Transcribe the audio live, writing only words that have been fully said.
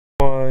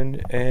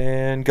One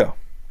and go.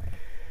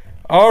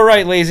 All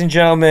right, ladies and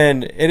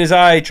gentlemen, it is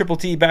I, Triple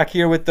T, back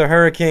here with the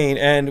Hurricane,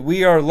 and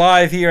we are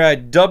live here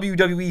at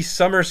WWE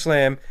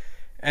SummerSlam,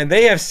 and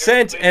they have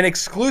sent an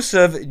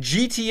exclusive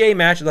GTA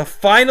match, the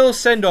final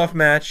send-off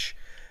match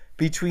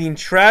between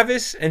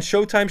Travis and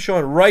Showtime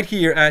Shawn right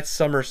here at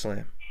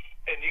SummerSlam.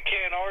 And you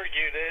can't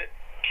argue that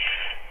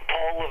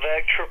Paul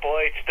Levesque, Triple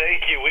H,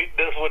 thank you.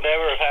 This would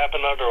never have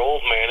happened under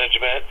old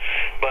management,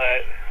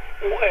 but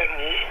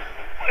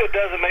it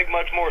doesn't make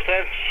much more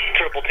sense,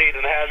 Triple T,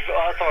 than have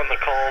us on the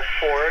call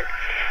for it,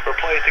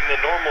 replacing the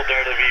normal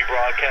WWE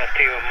broadcast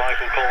team of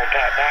Michael Cole and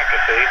Pat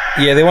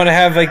McAfee. Yeah, they want to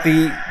have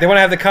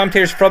the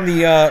commentators from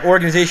the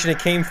organization it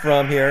came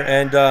from here,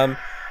 and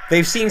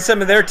they've seen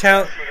some of their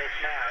talent.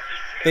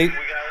 We got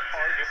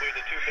arguably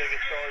the two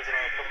biggest stars in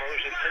our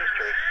promotion's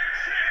history.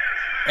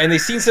 And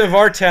they've seen some of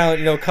our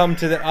talent, come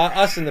to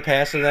us in the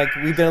past. So like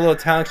we've been a little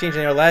talent exchange,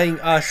 and they're letting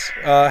us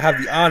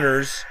have the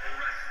honors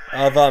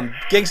of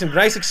getting some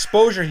nice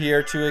exposure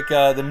here to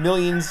the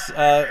millions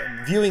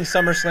viewing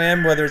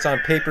SummerSlam, whether it's on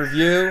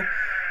pay-per-view,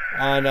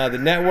 on the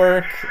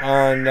network,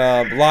 on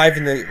live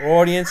in the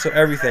audience, so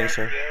everything,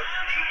 sir.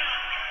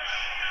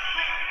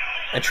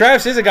 And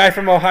Travis is a guy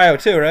from Ohio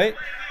too, right?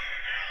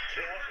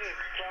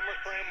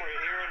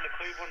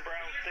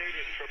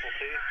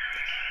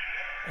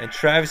 And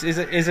Travis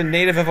is a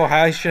native of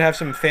Ohio. He should have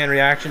some fan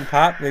reaction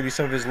pop. Maybe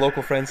some of his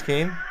local friends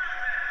came. Yeah.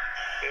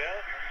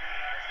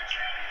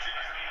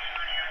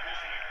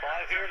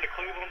 Live here in the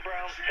Cleveland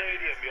Browns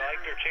Stadium. You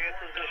like their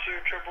chances this year,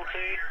 Triple T?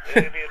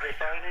 Any of their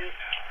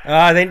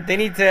signings? They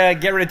need to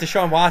get rid of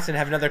Deshaun Watson and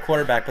have another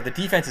quarterback, but the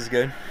defense is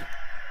good.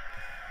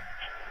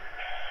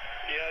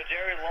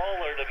 Jerry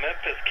Lawler, the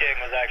Memphis King,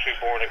 was actually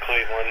born in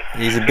Cleveland.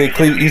 He's a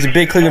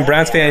big Cleveland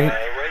Browns fan.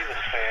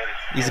 Ravens fan.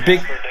 He's a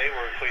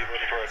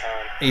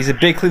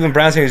big Cleveland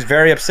Browns fan. He was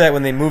very upset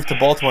when they moved to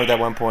Baltimore at that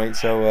one point.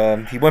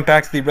 So he went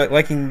back to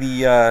liking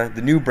the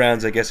new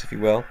Browns, I guess, if you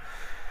will.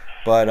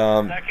 But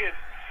second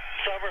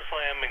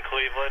SummerSlam in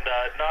Cleveland,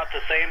 not the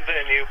same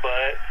venue,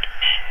 but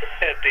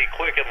at the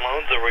Quicken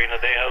Loans Arena,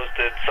 they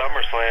hosted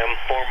SummerSlam,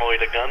 formerly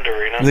the Gund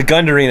Arena. The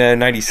Gund Arena in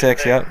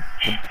 '96, yeah.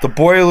 The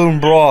Boiler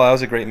Room Brawl, that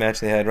was a great match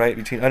they had, right,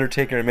 between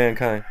Undertaker and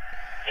Mankind.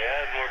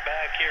 Yeah, and we're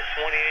back here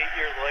 28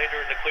 years later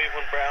in the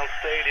Cleveland Browns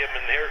Stadium,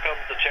 and here comes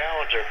the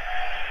challenger.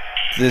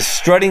 The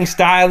strutting,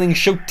 styling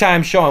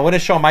Showtime Shawn. What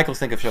does Shawn Michaels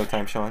think of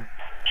Showtime Shawn?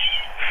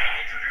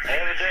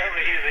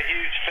 Evidently, he's a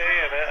huge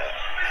fan.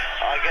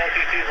 I guess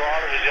he sees a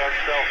lot of his young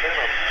self in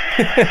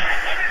him.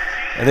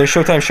 And there's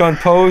Showtime Shawn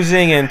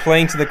posing and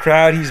playing to the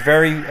crowd. He's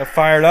very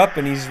fired up,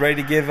 and he's ready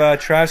to give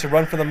Travis a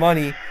run for the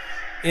money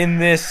in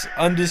this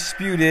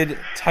Undisputed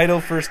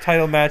first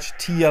title match,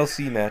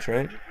 TLC match,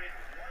 right? Yes,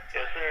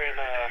 sir. And,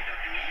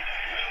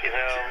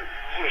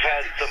 we've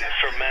had some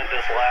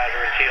tremendous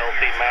ladder and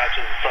TLC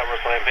matches in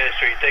SummerSlam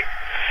history. Think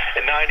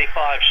in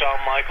 '95, Shawn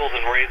Michaels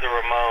and Razor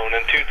Ramon.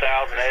 In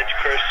 2000, Edge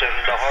Christian,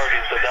 the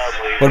Hardys, the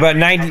Dudleys. What about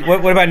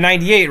What about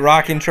 '98,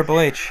 Rock and Triple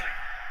H?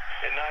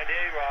 In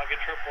 '98, Rock and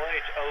Triple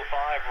H.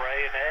 '05,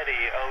 Ray and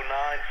Eddie.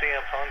 '09,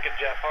 CM Punk and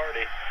Jeff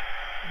Hardy.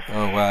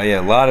 Oh wow, yeah,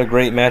 a lot of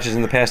great matches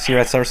in the past year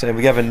at SummerSlam.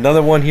 We have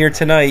another one here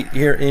tonight,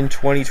 here in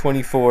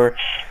 2024.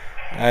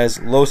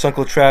 As Los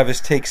Uncle Travis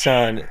takes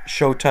on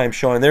Showtime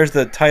Shawn. And there's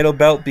the title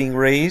belt being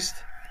raised.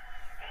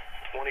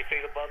 20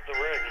 feet above the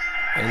ring.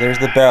 And there's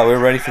the bell. We're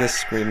ready for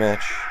this great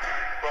match.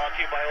 Brought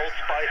to you by Old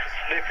Spice and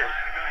Snickers.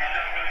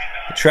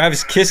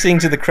 Travis kissing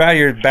to the crowd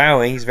here,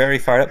 bowing. He's very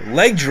fired up.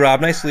 Leg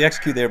drop. Nicely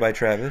executed there by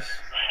Travis.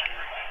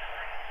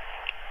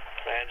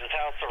 Man, just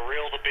how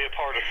surreal to be a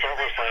part of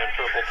SummerSlam,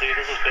 Triple T.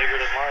 This is bigger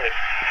than life.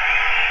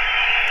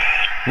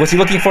 What's he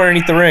looking for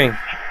underneath the ring?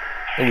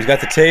 Oh, he's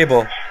got the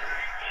table.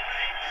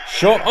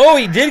 Shawn, oh,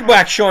 he did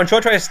whack Shawn.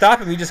 Shawn tried to stop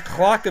him. He just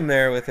clocked him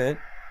there with it. Man,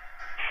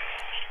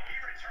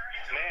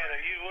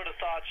 you would have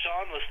thought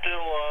Shawn was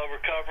still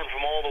recovering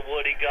from all the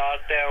wood he got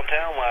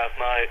downtown last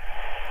night.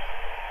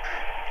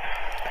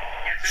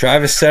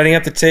 Travis setting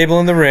up the table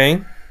in the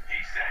ring.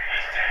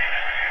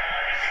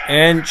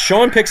 And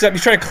Shawn picks up.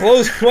 He's trying to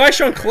close. Why is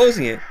Shawn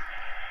closing it?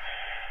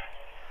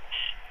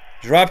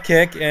 Drop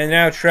kick. And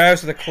now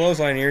Travis with a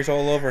clothesline here. He's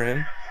all over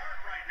him.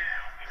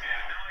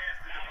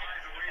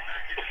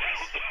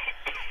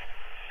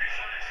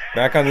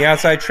 Back on the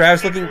outside,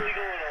 Travis is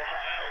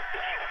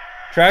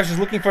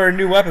looking for a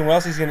new weapon. What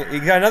else he's gonna?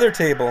 He got another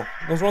table.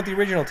 What's wrong with the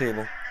original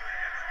table?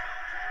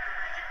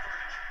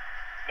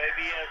 Maybe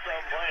he has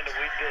something planned that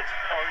we just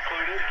aren't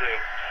clued into.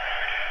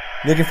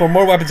 Looking for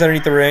more weapons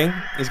underneath the ring.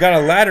 He's got a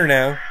ladder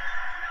now.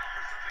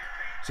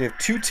 So you have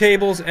two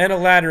tables and a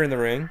ladder in the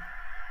ring.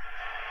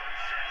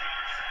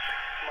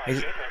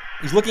 He's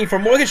looking for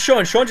more. Look at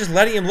Shawn. Shawn just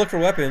letting him look for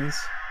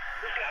weapons.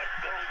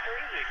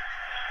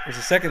 There's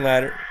a second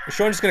ladder. Is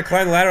Shawn just going to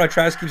climb the ladder while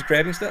Travis keeps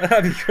grabbing stuff?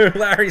 That'd be good.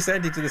 Larry's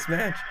ending to this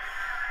match.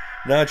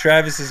 No,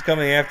 Travis is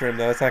coming after him,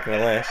 though. It's not going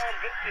to last.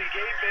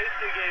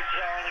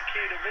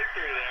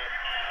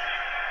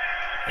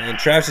 And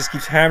Travis just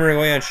keeps hammering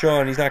away on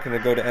Shawn. He's not going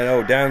to go to...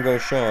 Oh, down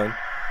goes Shawn.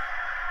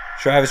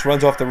 Travis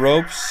runs off the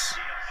ropes.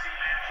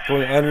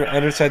 going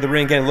underside the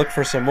ring again. Look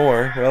for some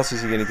more. What else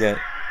is he going to get?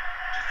 What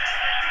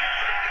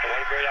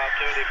a great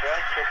opportunity for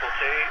us, Triple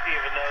T,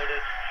 even though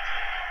this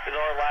is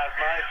our last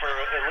night for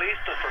at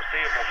least the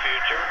foreseeable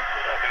future.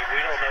 I mean, we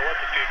don't know what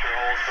the future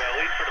holds, but at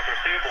least for the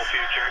foreseeable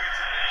future.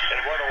 And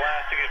what a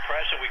lasting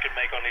impression we could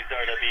make on these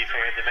WWE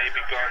fans and maybe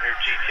garner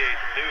GTA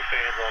some new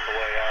fans on the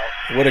way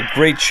out. What a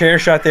great chair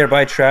shot there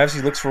by Travis.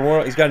 He looks for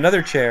more. He's got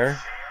another chair.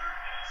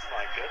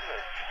 My goodness.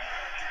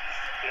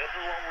 This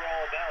is what we're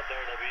all about,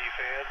 WWE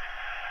fans.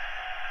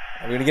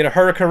 We're going to get a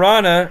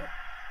Hurricanrana.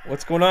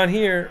 What's going on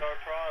here? Our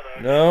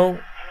product. No.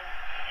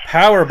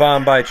 Power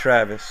bomb by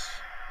Travis.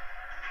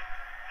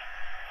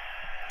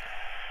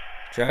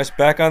 Travis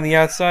back on the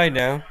outside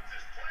now.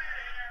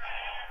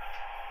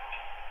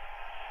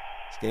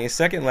 He's getting a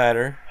second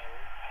ladder.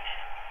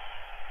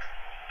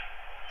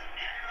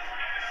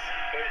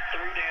 There's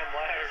 3 damn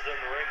ladders in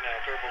the ring now,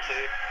 Triple T.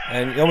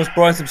 And he almost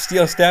brought in some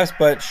steel steps,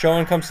 but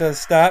Shawn comes to the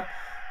stop.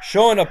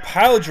 Showing a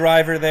pile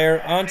driver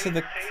there onto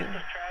the... Taste of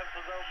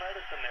Travis's own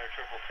medicine there,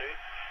 Triple T.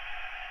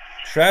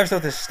 Travis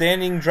with a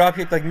standing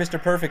dropkick like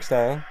Mr. Perfect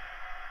style.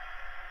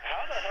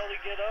 How the hell did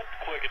he get up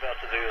quick enough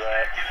to do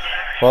that?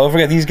 Well, don't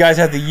forget, these guys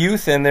have the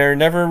youth, and they're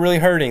never really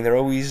hurting. They're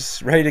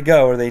always ready to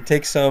go, or they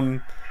take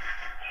some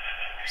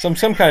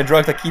kind of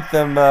drug to keep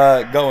them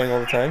going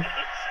all the time. That'd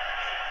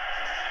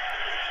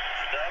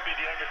be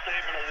the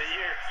understatement of the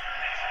year.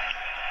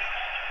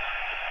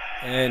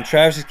 And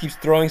Travis just keeps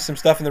throwing some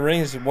stuff in the ring.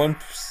 There's one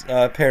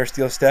pair of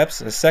steel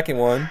steps, and a second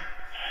one.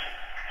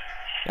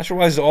 Not sure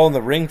why this is all in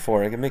the ring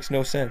for. It makes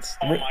no sense.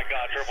 Oh my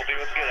God, Triple T,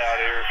 let's get out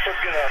of here.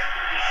 Let's get up.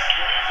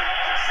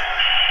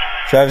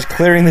 Travis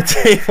clearing the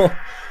table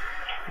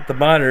with the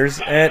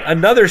monitors, and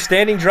another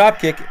standing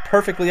dropkick,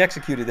 perfectly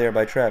executed there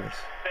by Travis.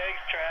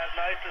 Thanks, Trav.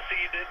 Nice to see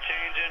you didn't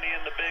change any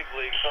in the big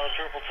leagues, huh,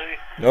 Triple T?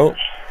 Nope.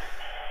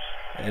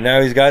 And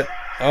now he's got...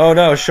 Oh,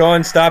 no.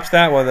 Shawn stops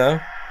that one, though.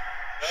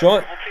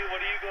 Shawn... Triple T,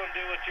 what are you going to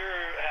do with your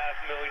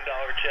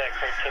 $500,000 check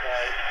from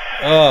tonight?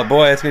 Oh,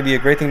 boy. That's going to be a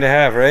great thing to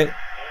have, right?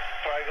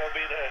 Probably going to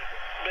be the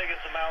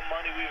biggest amount of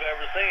money we've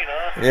ever seen,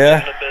 huh? Yeah.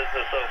 In the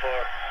business so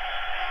far.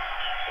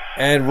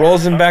 And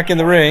rolls him back in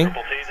the ring.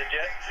 Triple T,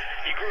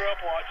 you grew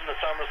up watching the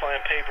SummerSlam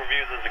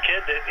pay-per-views as a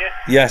kid, didn't you?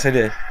 Yes, I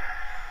did.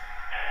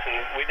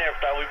 And we never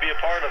thought we'd be a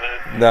part of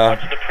it. No.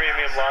 Watching the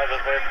premium live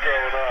events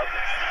growing up.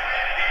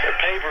 They're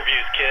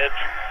pay-per-views, kids.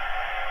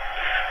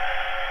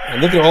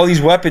 And look at all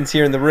these weapons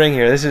here in the ring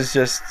here. This is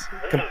just...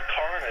 This is carnage.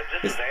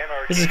 This is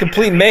anarchy. This is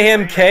complete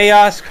mayhem,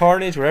 chaos,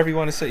 carnage, whatever you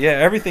want to say. Yeah,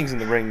 everything's in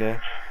the ring now.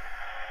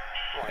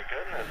 My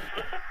goodness.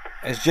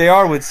 As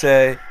JR would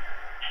say,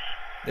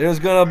 there's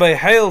going to be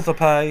hell to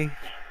pay.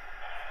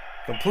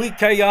 Complete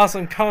chaos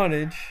and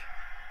carnage.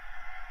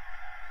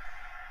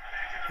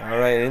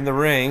 Alright, in the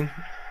ring.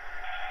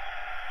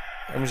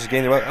 I'm just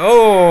getting the whack.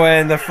 Oh,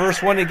 and the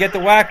first one to get the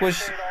whack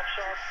was...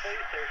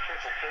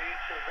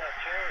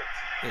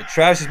 Yeah,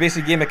 Travis just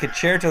basically gave him a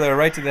chair to the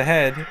right to the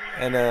head.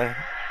 And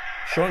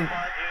Shawn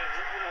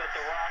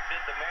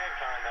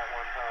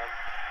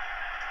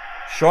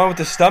with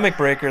the stomach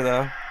breaker,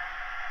 though.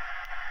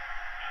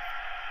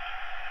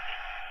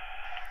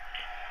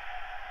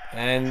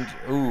 And,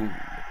 ooh.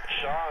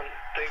 Shawn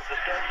thinks the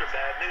steps are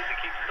bad news. He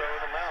keeps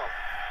throwing them out.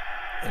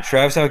 And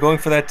Travis now going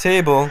for that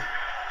table.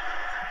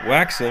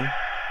 Whacks him. And man,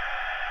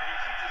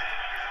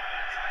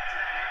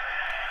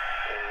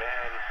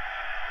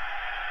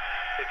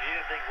 if you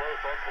didn't think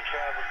Uncle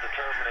Trav was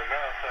determined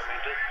enough, I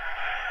mean,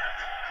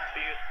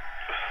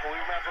 we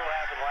remember what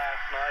happened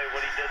last night,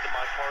 what he did to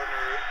my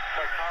partner,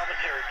 our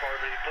commentary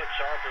partner. He put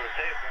Shawn through the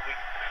table. We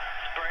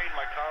sprained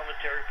my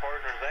commentary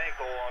partner's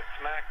ankle on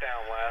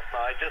SmackDown last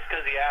night just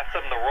because he asked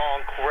him the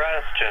wrong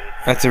question.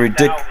 That's a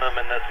ridiculous. Doubting him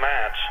in this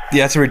match.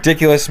 Yeah, that's a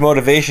ridiculous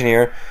motivation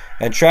here.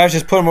 And Travis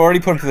just already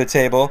put him through the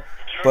table.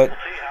 But how's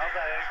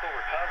that ankle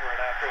recovering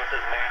after what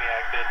this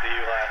maniac did to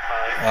you last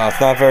night?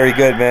 It's not very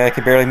good, man. I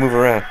can barely move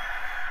around.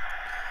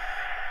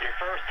 Your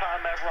first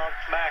time ever on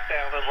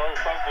SmackDown, and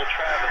Uncle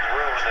Travis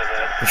ruining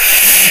it.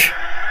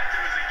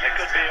 It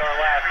could be our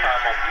last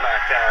time on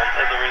SmackDown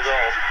as a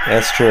result.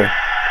 That's true.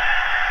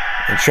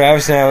 And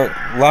Travis now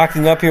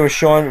locking up here with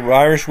Shawn.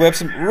 Irish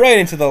whips him right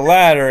into the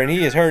ladder, and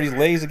he is hurt. He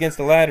lays against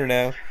the ladder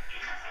now.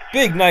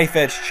 Big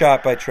knife-edge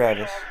chop by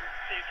Travis.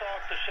 You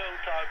talked to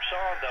Showtime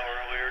Shawn, though,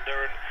 earlier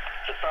during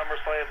the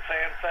SummerSlam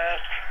Fan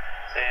Fest,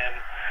 and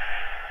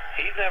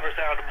he's never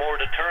sounded more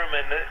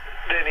determined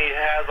than he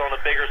has on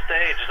a bigger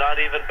stage, not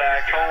even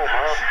back home,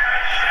 huh?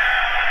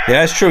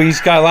 Yeah, that's true.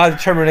 He's got a lot of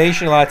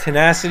determination, a lot of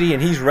tenacity,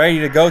 and he's ready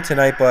to go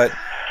tonight, but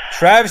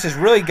Travis has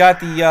really got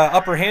the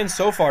upper hand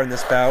so far in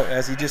this bout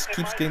as he just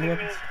keeps getting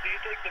weapons. Do you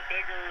think the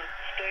bigger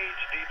stage,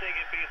 do you think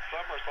it being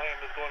SummerSlam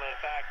is going to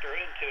factor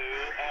into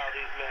how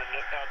these men,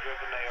 how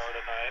driven they are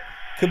tonight?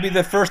 Could be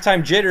the first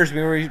time jitters.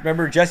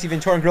 Remember Jesse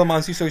Ventura and Grill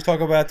Monsuso always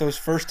talk about those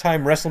first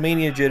time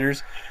WrestleMania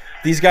jitters.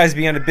 These guys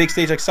being on a big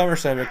stage like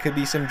SummerSlam, there could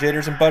be some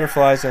jitters and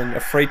butterflies and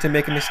afraid to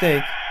make a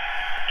mistake.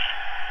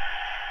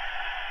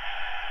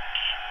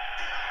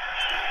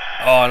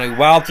 Oh, and he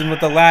walloped him with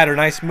the ladder.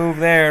 Nice move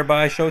there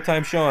by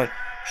Showtime Shawn.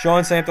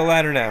 Shawn setting up the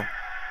ladder now.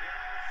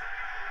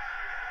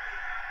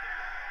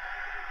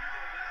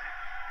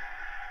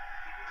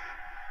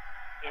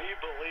 Can you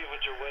believe what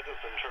you're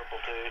witnessing, Triple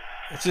T?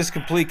 It's just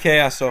complete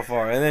chaos so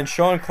far. And then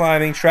Shawn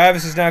climbing.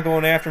 Travis is now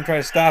going after him,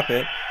 trying to stop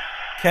it.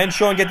 Can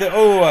Shawn get the...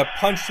 Oh, a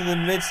punch to the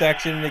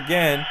midsection. And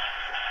again,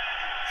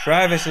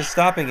 Travis is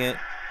stopping it.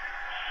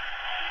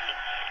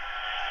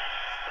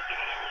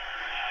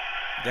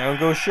 Down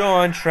goes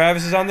Shawn.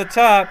 Travis is on the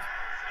top.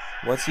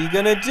 What's he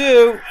going to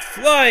do?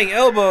 Flying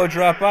elbow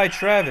drop by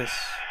Travis.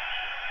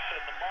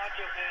 And the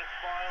Macho Man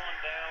smiling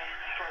down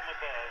from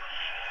above.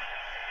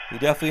 He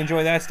definitely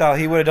enjoyed that style.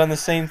 He would have done the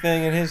same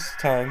thing in his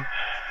time.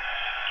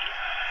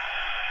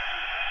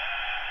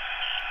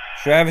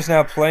 Travis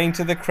now playing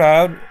to the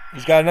crowd.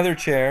 He's got another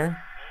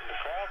chair. The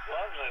crowd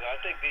loves it. I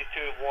think these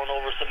two have won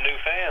over some new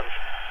fans.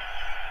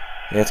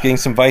 Yeah, it's getting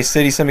some Vice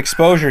City, some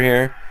exposure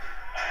here.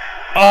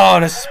 Oh,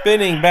 and a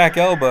spinning back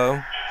elbow.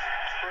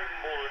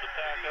 Springboard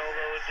attack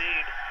elbow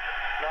indeed.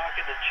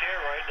 Knocking the chair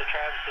right into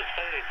Travis's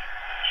face.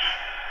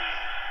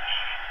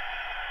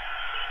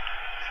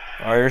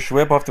 Irish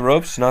whip off the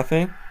ropes,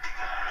 nothing.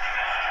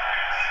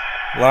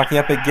 Locking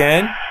up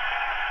again.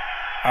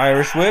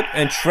 Irish whip,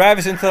 and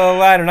Travis into the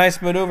ladder.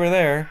 Nice maneuver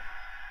there.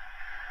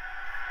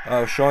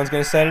 Oh, Shawn's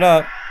going to set it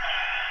up.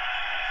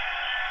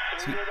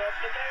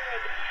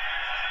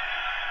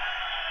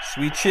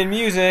 Sweet chin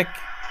music.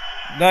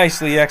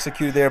 Nicely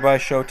executed there by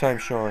Showtime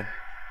Shawn.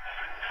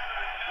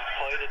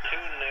 Played a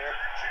tune there.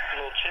 A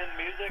little chin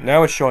music. Now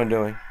what's Shawn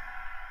doing?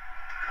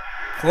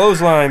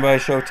 Clothesline by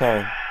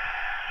Showtime.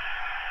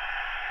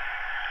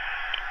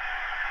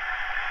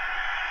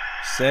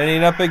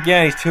 Setting up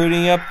again. He's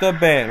tuning up the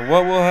band.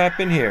 What will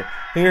happen here?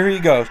 Here he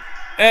goes.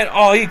 And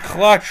oh, he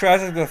clocked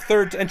Travis at the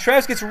third. And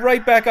Travis gets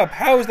right back up.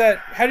 How is that?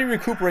 How do you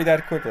recuperate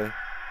that quickly?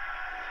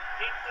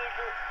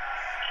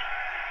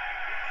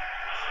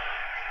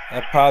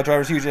 That pile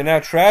driver's huge. And now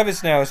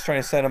Travis now is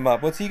trying to set him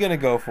up. What's he going to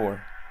go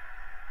for?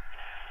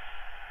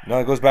 No,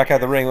 it goes back out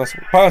of the ring. Let's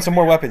probably want some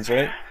more weapons,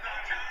 right?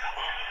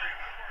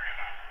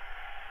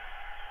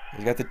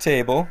 He's got the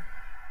table.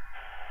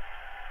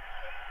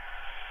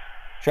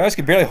 Travis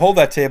can barely hold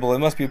that table. It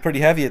must be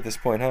pretty heavy at this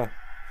point, huh?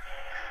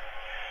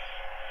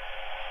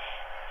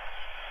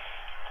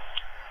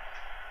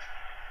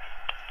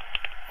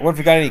 I wonder if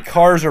we got any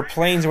cars or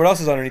planes or what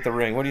else is underneath the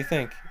ring. What do you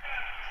think?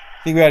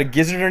 Think we got a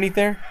gizzard underneath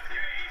there?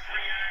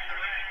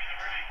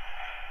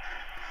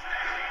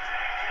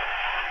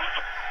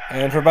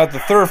 And for about the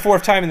third or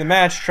fourth time in the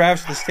match,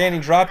 Travis with a standing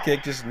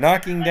dropkick, just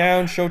knocking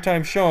down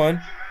Showtime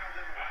Shawn.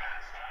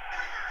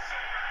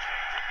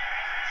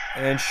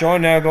 And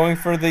Shawn now going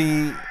for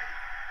the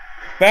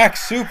back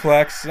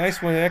suplex.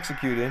 Nice one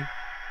executed.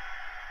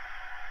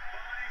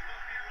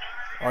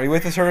 Are you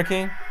with us,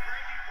 Hurricane?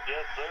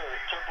 Yes, sir.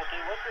 Triple T,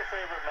 what's your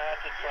favorite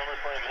match in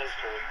SummerSlam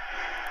history?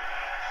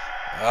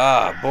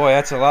 Ah, boy,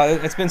 that's a lot.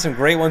 It's been some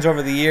great ones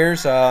over the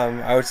years.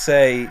 I would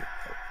say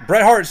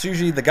Bret Hart's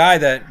usually the guy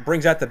that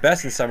brings out the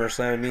best in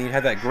SummerSlam. I mean, he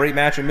had that great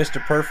match with Mr.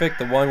 Perfect,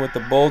 the one with the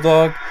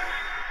Bulldog.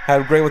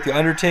 Had great with the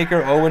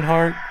Undertaker, Owen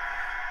Hart.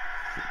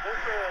 This is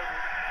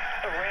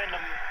a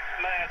random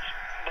match,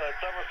 but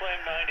SummerSlam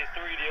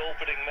 '93, the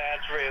opening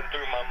match ran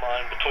through my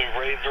mind between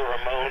Razor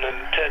Ramon and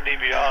Ted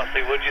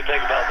DiBiase. What did you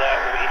think about that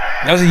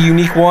one? That was a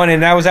unique one,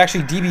 and that was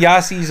actually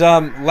DiBiase's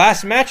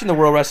last match in the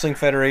World Wrestling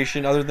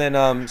Federation, other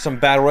than some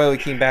Battle Royal he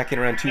came back in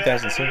around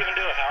 2007. Did he even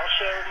do a house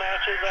show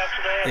matches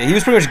after that? Yeah, he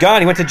was pretty much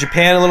gone. He went to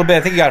Japan a little bit.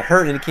 I think he got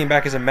hurt, and he came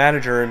back as a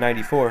manager in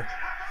 '94. And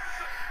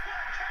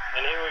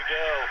here we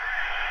go.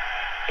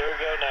 Here we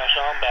go now.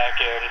 Shawn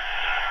back in.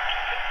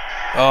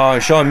 Oh,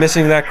 and Shawn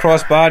missing that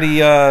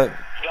crossbody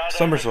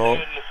somersault.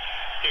 Here,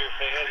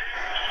 fans.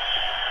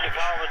 The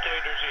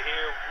commentators you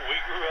hear, we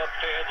grew up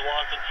fans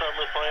watching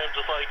SummerSlam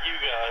just like you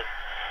guys.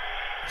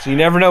 So you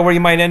never know where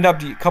you might end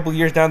up a couple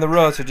years down the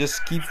road. So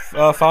just keep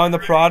following the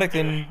product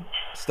and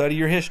study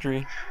your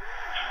history.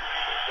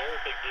 Very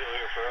big deal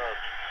here for us.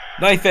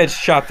 Knife edge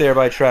chop there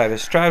by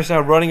Travis. Travis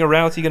now running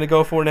around. What's he going to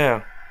go for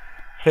now?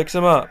 Picks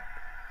him up.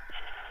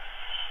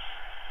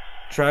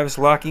 Travis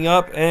locking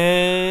up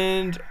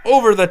and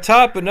over the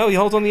top, but no, he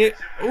holds on the...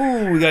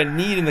 Ooh, we got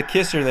kneed in the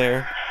kisser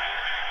there.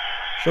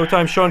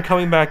 Showtime Shawn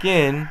coming back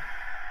in. Who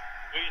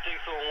do you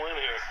think's going to win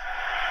here?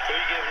 Who are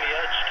you giving the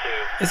edge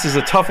to? This is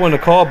a tough one to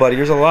call, buddy.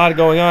 There's a lot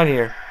going on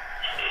here.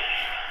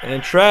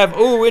 And Trav,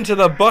 ooh, into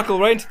the buckle,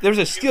 right? There's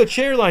a steel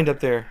chair lined up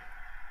there.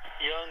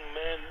 Young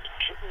men,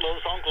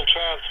 Los Uncle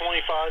Trav,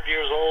 25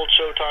 years old,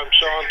 Showtime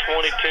Shawn,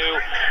 22.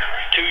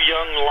 Two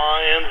young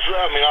lions.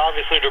 I mean,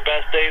 obviously their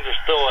best days are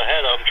still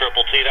ahead of them,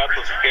 Triple T. That's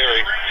what's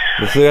scary.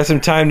 So they got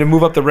some time to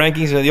move up the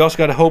rankings, and you also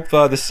got to hope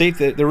the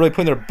safety. They're really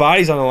putting their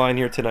bodies on the line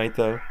here tonight,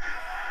 though. And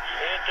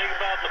think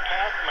about the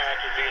past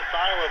matches, the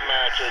Asylum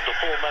matches, the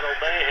Full Metal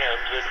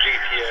Mayhems in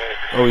GTA.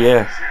 Oh,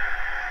 yeah.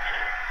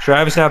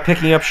 Travis now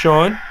picking up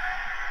Shawn.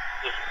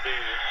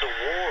 The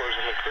wars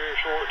and the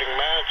career-shortening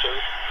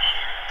matches.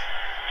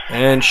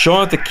 And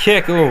Shawn with the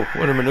kick. Oh,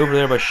 what a maneuver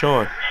there by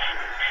Shawn.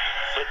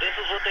 But this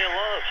is what they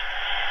love.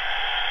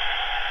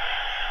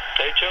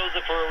 They chose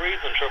it for a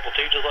reason, Triple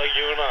T, just like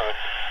you and I.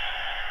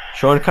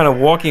 Shawn kind of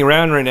walking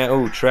around right now.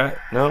 Oh,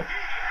 no.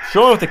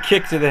 Shawn with the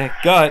kick to the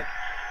gut.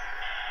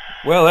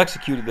 Well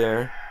executed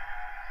there.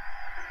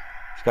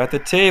 He's got the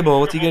table.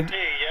 What's he gonna do?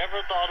 You ever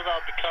thought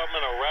about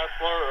becoming a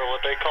wrestler, or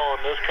what they call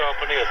in this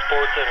company a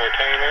sports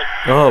entertainer?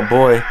 Oh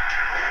boy.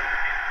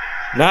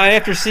 Now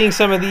after seeing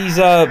some of these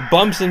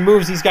bumps and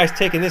moves these guys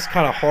take in this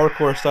kind of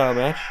hardcore style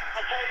match.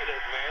 I'll tell you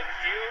this, man.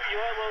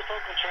 You let Los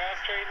Uncle Trav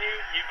train you,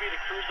 you'd be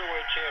the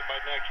cruiserweight champ by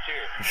next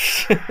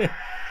year.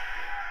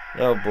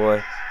 Oh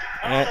boy.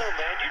 I don't know,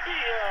 man.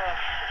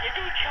 You'd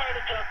be trying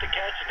to tough to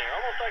catch in there,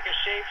 almost like a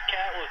shaved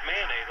cat with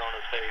mayonnaise on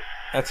his face.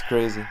 That's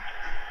crazy.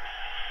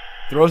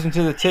 Throws him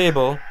to the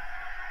table.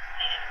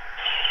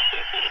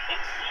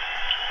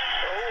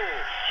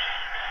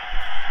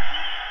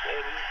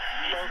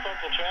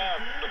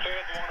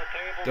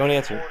 Don't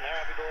answer.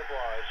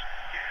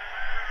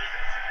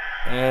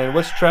 And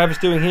what's Travis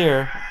doing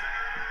here?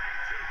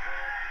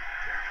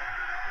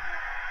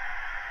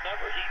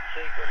 Never heat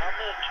seeker. How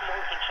much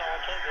more can Shawn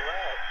take of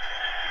that?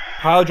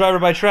 Pile driver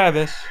by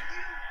Travis.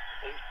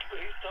 He's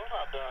still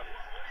not done.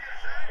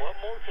 What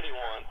more could he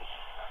want?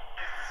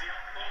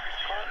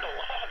 Caught the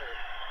ladder.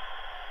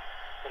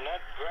 And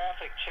that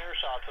graphic chair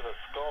shot to the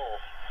skull.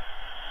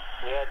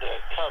 We had to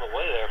cut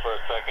away there for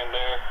a second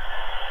there.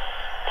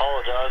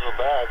 Apologize,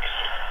 we're back.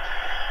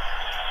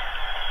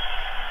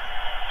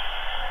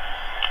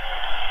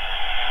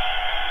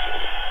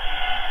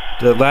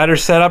 The ladder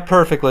set up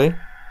perfectly.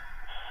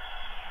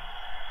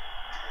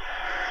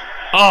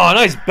 Oh,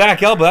 nice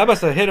back elbow. That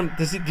must have hit him.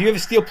 Do you have a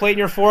steel plate in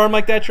your forearm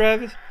like that,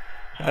 Travis?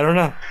 I don't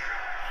know.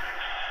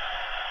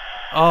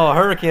 Oh,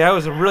 Hurricane. That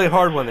was a really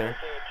hard one there.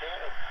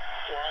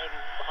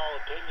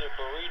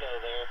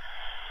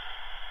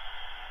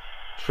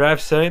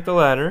 Travis setting up the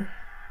ladder.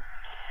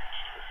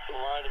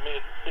 Reminded me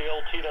of the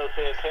old Tito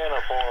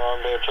Santana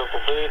forearm there, Triple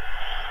T.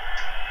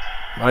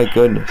 My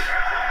goodness.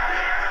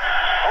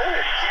 Oh,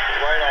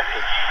 right off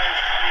the...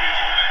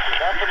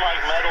 Nothing like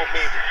metal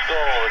being skull,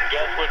 and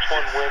guess which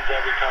one wins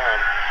every time?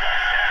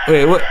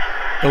 Wait, what?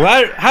 The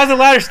ladder? How's the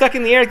ladder stuck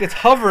in the air? It's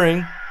hovering.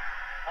 I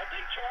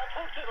think Trav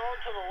hooked it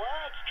onto the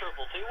latch,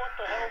 Triple T. What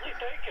the hell is he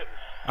thinking?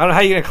 I don't know how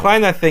you're going to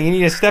climb that thing. You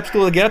need a step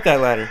stool to get up that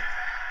ladder.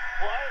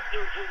 What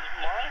is his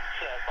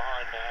mindset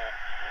behind that?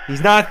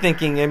 He's not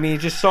thinking. I mean,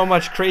 just so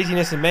much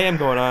craziness and mayhem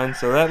going on,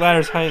 so that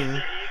ladder's hanging. You can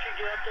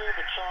get up there,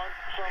 but Shawn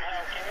somehow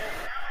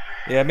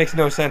can't. Yeah, it makes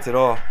no sense at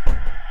all.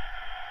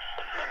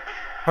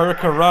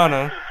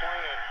 Hurricanrana.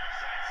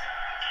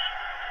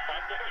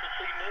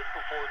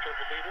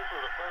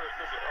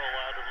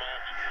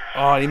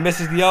 Oh, he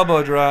misses the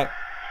elbow drop.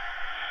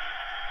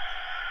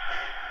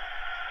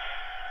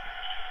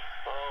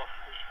 Oh,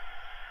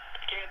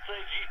 can't say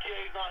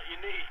GTA's not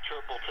unique,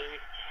 Triple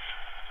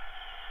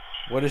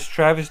T. What is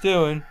Travis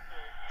doing?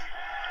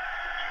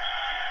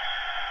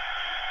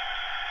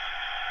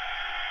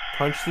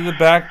 Punch to the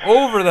back.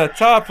 Over the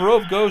top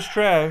rope goes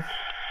Trav.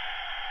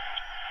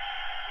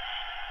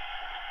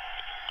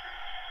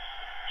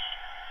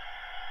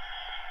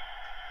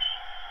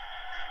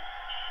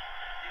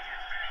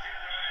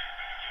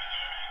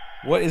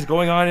 What is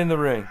going on in the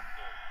ring?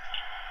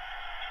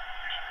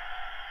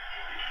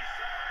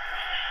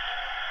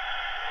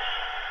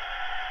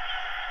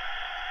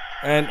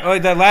 And oh,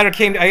 that ladder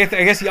came. I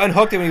guess he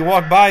unhooked it when he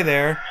walked by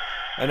there.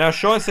 And now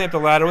Shawn stamped the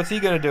ladder. What's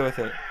he going to do with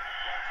it?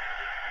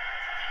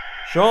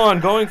 Shawn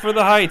going for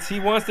the heights.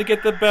 He wants to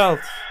get the belt.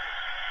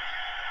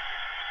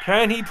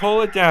 Can he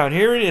pull it down?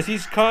 Here it is.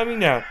 He's climbing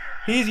down.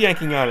 He's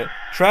yanking on it.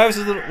 Travis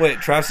is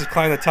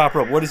climbing the top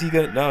rope. What is he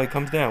going to... No, he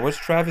comes down. What's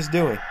Travis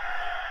doing?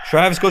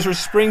 Travis goes for a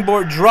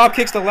springboard, drop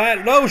kicks the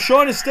ladder. No,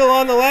 Shawn is still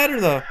on the ladder,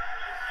 though.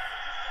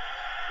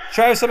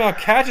 Travis somehow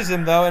catches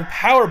him, though, and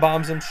power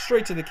bombs him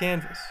straight to the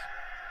canvas.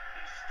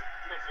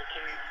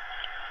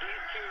 These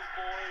two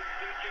boys,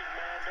 these two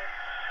men,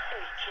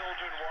 as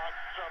children,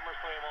 watched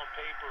SummerSlam on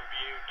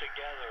pay-per-view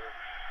together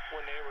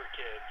when they were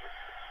kids.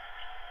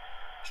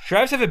 Does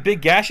Travis have a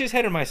big gash in his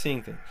head, or am I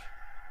seeing things?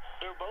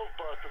 They're both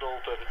busted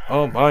open.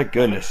 Oh, my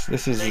goodness.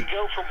 This is... They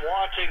go from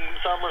watching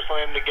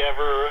SummerSlam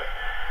together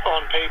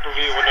on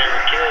pay-per-view when they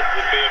were kids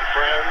and being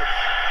friends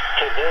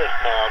to this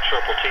now,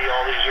 Triple T,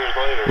 all these years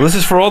later. Well, this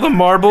is for all the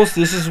marbles.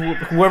 This is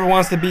whoever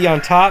wants to be on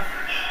top.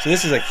 So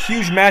this is a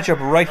huge matchup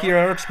right here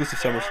at our exclusive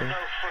SummerSlam. There are no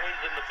friends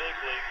in the big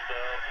leagues,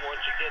 though, once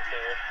you get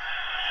there.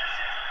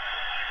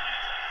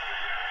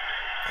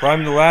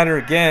 Climbing the ladder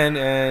again,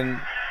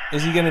 and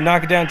is he going to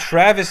knock it down?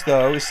 Travis,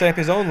 though, is setting up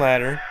his own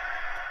ladder.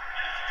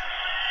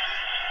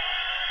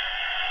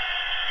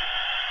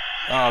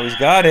 Oh, he's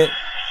got it.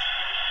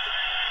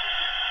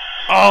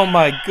 Oh,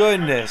 my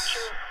goodness.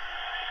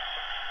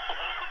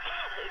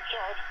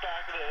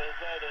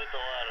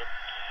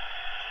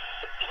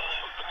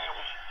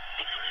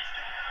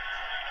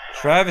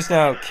 Travis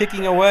now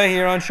kicking away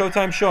here on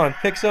Showtime. Shawn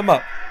picks him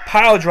up.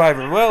 Pile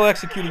driver. Well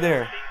executed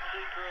there.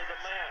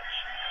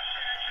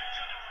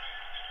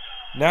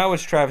 Now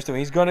what's Travis doing?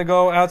 He's going to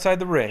go outside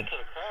the ring.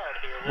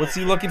 What's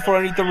he looking for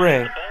underneath the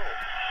ring?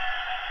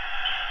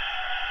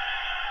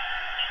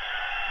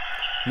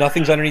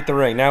 Nothing's underneath the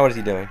ring. Now what is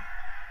he doing?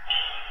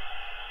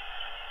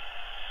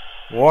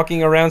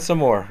 Walking around some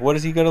more. What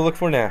is he going to look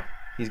for now?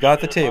 He's got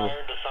the table.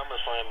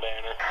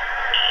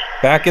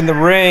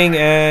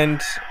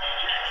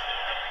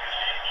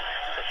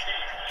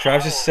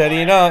 Travis is setting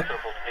it up.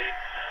 Triple T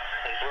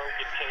and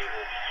broken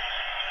cable.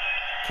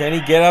 Can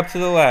he get up to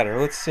the ladder?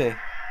 Let's see. Both of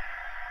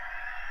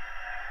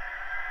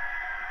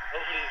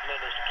these men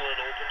are split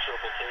open,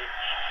 Triple T.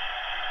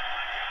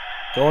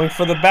 Going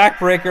for the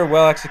backbreaker.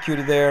 Well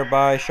executed there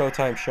by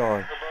Showtime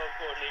Shawn. They're both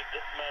going to need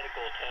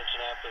medical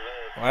attention after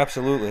this. Oh,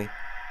 absolutely.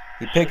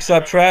 He picks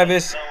up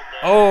Travis.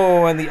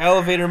 Oh, and the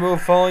elevator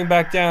move falling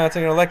back down. That's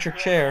like an electric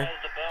chair. As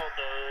the belt,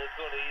 though, it's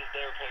going to ease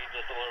their pain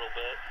just a little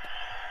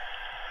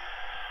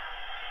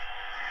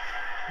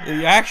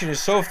bit. The action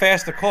is so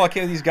fast to call. I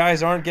can't believe these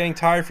guys aren't getting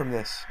tired from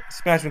this.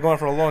 This match has been going on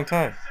for a long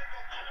time.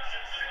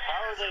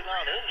 How are they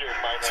not injured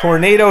by now?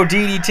 Tornado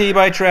DDT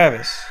by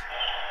Travis.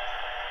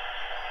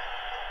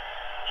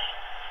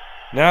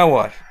 Now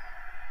what?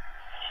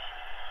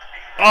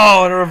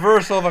 Oh, and a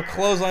reversal of a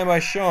clothesline by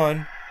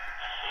Shawn.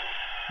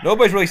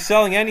 Nobody's really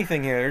selling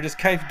anything here. They're just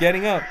kind of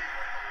getting up.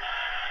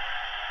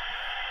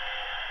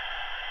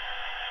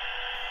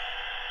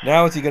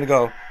 Now what's he going to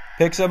go?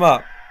 Picks him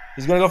up.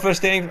 He's going to go for a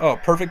standing... Oh,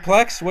 perfect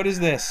plex? What is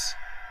this?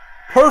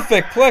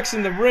 Perfect plex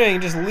in the ring.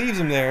 Just leaves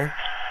him there.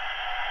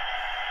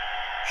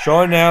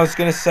 Shawn now is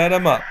going to set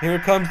him up. Here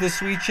comes the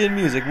sweet chin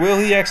music. Will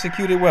he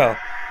execute it well?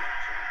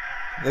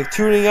 They're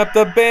tuning up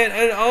the band.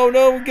 And oh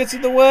no, gets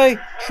in the way.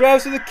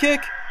 Travis with a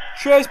kick.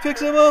 Travis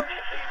picks him up.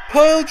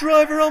 Pile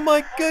driver. Oh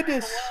my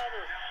goodness.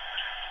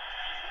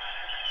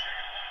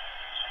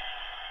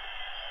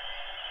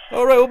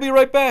 All right, we'll be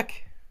right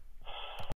back.